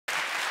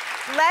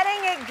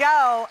letting it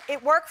go,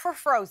 it worked for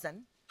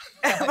Frozen.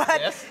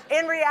 But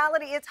in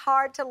reality, it's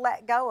hard to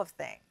let go of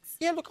things.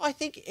 Yeah, look, I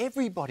think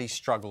everybody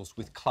struggles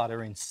with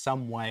clutter in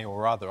some way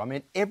or other. I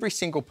mean, every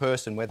single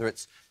person, whether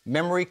it's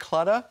memory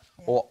clutter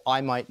or I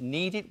might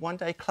need it one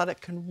day clutter,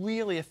 can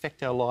really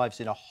affect our lives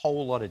in a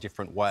whole lot of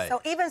different ways.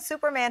 So even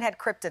Superman had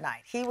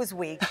kryptonite. He was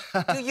weak.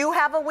 Do you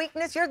have a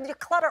weakness? You're the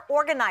clutter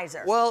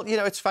organizer. Well, you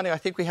know, it's funny. I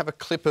think we have a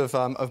clip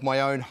of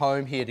my own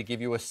home here to give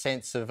you a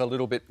sense of a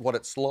little bit what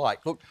it's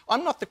like. Look,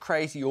 I'm not the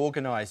crazy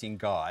organising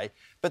guy,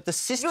 but the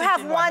system... You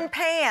have one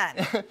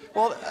pan.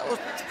 Well,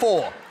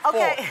 four.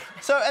 Okay. Four.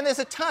 So, and there's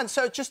a ton.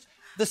 So just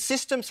the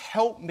systems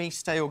help me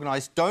stay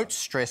organised, don't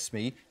stress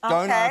me,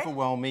 don't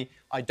overwhelm me.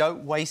 I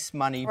don't waste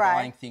money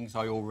buying things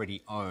I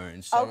already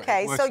own. So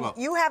okay, so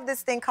you have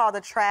this thing called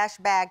a trash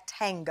bag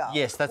tango.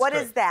 Yes, that's What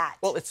correct. is that?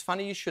 Well, it's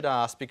funny you should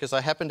ask because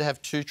I happen to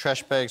have 2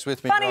 trash bags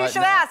with me Funny right you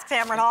should now. ask,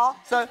 Tamron Hall.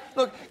 So,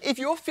 look, if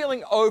you're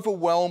feeling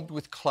overwhelmed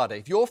with clutter,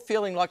 if you're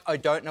feeling like I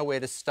don't know where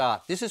to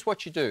start, this is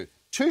what you do.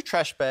 2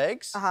 trash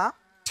bags,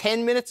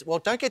 10 minutes... Well,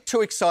 don't get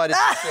too excited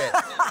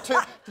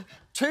yet.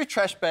 Two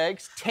trash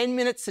bags, 10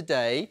 minutes a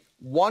day,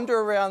 wander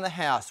around the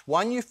house.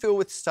 One you fill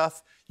with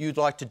stuff you'd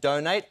like to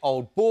donate,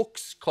 old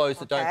books, clothes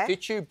that don't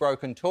fit you,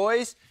 broken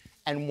toys,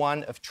 and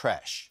one of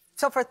trash.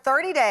 So for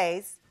 30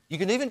 days... You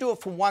can even do it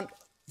for one...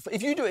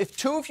 If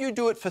 2 of you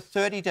do it for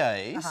 30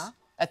 days,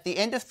 at the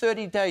end of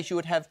 30 days, you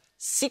would have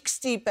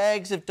 60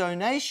 bags of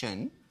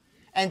donation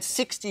and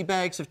 60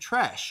 bags of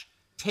trash,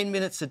 10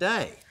 minutes a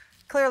day.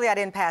 Clearly, I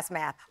didn't pass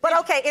math, but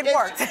okay, it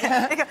worked.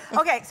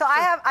 Okay, so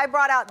I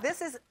brought out,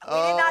 this is, we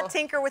did not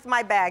tinker with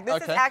my bag.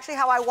 This is actually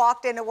how I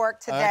walked into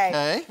work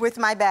today with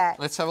my bag.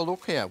 Let's have a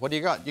look here. What do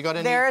you got? You got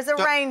any? There is a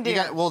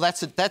reindeer. Well,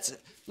 that's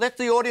let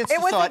the audience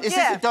decide. Is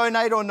this a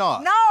donate or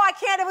not? No, I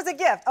can't. It was a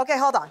gift. Okay,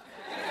 hold on.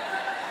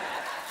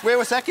 Where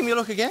was that? Can you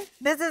look again?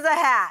 This is a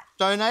hat.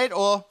 Donate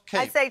or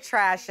keep? I'd say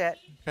trash it.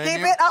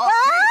 Keep it.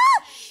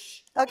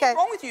 Okay. What's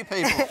wrong with you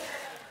people?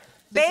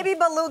 Baby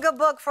beluga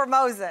book for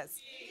Moses.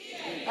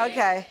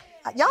 Okay.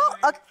 Y'all,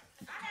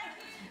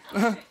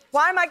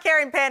 why am I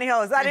carrying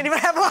pantyhose? I didn't even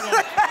have one.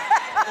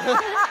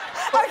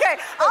 Okay,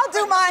 I'll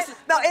do mine.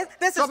 No,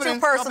 this is too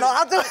personal.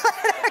 I'll do it.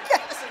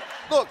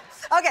 Look.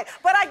 Okay,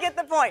 but I get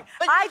the point.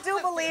 I do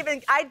believe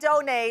in, I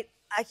donate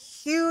a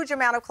huge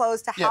amount of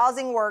clothes to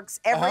Housing Works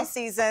every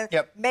season.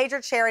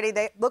 Major charity.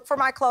 They look for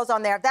my clothes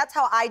on there. That's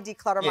how I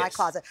declutter my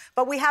closet.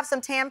 But we have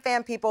some Tam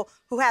Fam people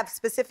who have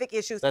specific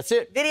issues. That's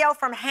it. Video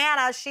from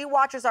Hannah. She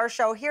watches our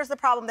show. Here's the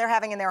problem they're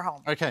having in their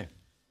home. Okay.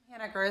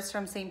 Hannah Gross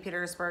from St.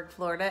 Petersburg,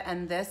 Florida,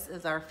 and this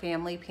is our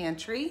family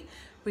pantry.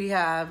 We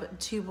have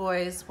 2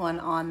 boys, 1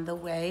 on the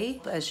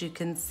way. As you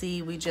can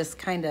see, we just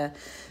kind of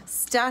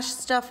stash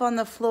stuff on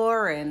the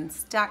floor and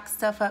stack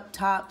stuff up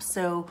top.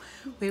 So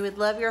we would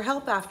love your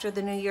help after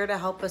the new year to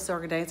help us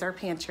organize our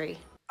pantry.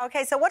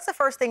 Okay, so what's the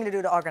first thing to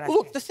do to organize?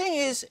 Look, the thing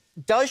is,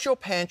 does your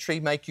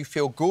pantry make you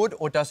feel good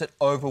or does it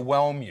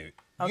overwhelm you?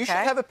 You should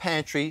have a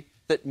pantry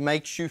that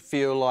makes you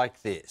feel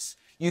like this.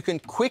 You can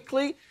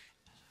quickly...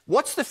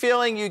 What's the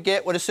feeling you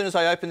get as soon as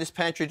I open this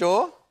pantry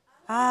door?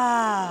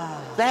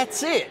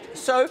 That's it.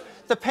 So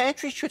the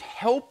pantry should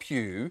help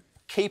you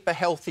keep a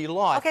healthy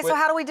life. Okay, so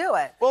how do we do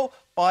it? Well,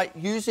 by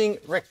using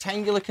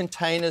rectangular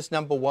containers,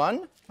 number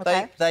 1.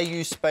 They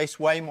use space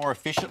way more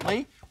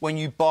efficiently. When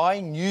you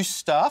buy new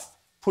stuff,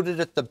 put it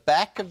at the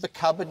back of the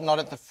cupboard, not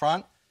at the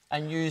front,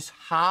 and use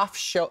half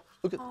shelf.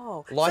 Look at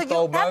light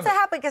bulb moment. That's to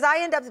happen because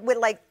I end up with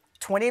like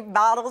 20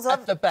 bottles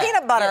of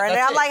peanut butter, and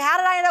I'm like, how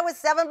did I end up with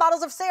 7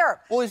 bottles of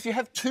syrup? Well, if you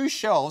have 2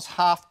 shelves,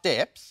 half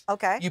depth,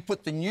 you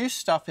put the new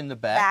stuff in the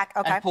back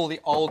and pull the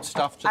old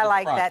stuff to the front. I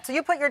like that. So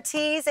you put your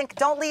teas, and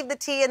don't leave the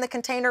tea in the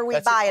container we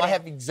buy it in. I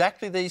have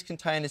exactly these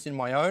containers in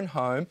my own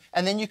home,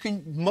 and then you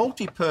can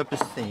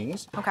multi-purpose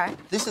things. Okay.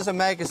 This is a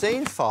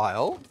magazine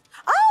file.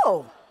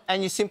 Oh!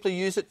 And you simply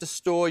use it to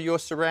store your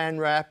saran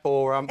wrap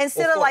or...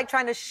 Instead of, like,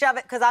 trying to shove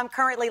it, because I'm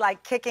currently,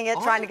 like, kicking it,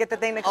 trying to get the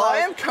thing to close. I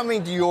am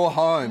coming to your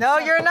home. No,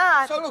 you're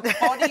not. So, look,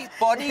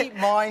 body,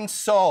 mind,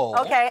 soul.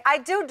 Okay, I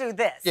do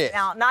this. Yes.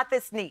 Now, not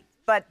this neat,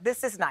 but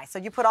this is nice. So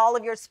you put all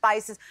of your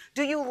spices.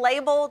 Do you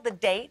label the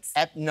dates?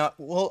 No,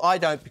 well, I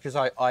don't because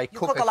I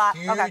cook a lot.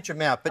 Huge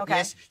amount. But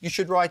yes, you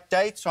should write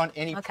dates on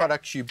any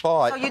products you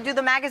buy. So you do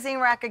the magazine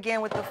rack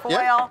again with the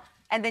foil,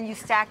 and then you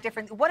stack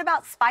different... What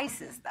about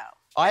spices, though?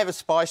 I have a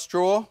spice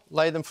drawer,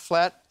 lay them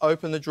flat,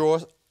 open the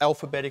drawers,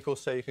 alphabetical,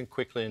 so you can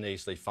quickly and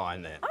easily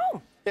find them.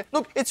 Oh. Yeah,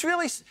 look,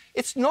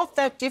 it's not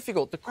that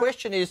difficult. The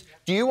question is,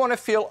 do you want to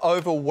feel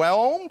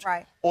overwhelmed?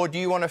 Or do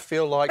you want to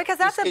feel like... Because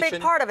that's a big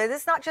part of it.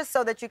 It's not just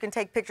so that you can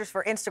take pictures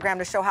for Instagram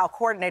to show how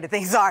coordinated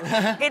things are.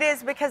 It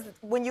is because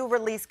when you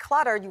release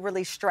clutter, you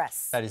release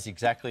stress. That is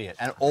exactly it.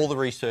 And all the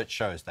research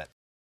shows that.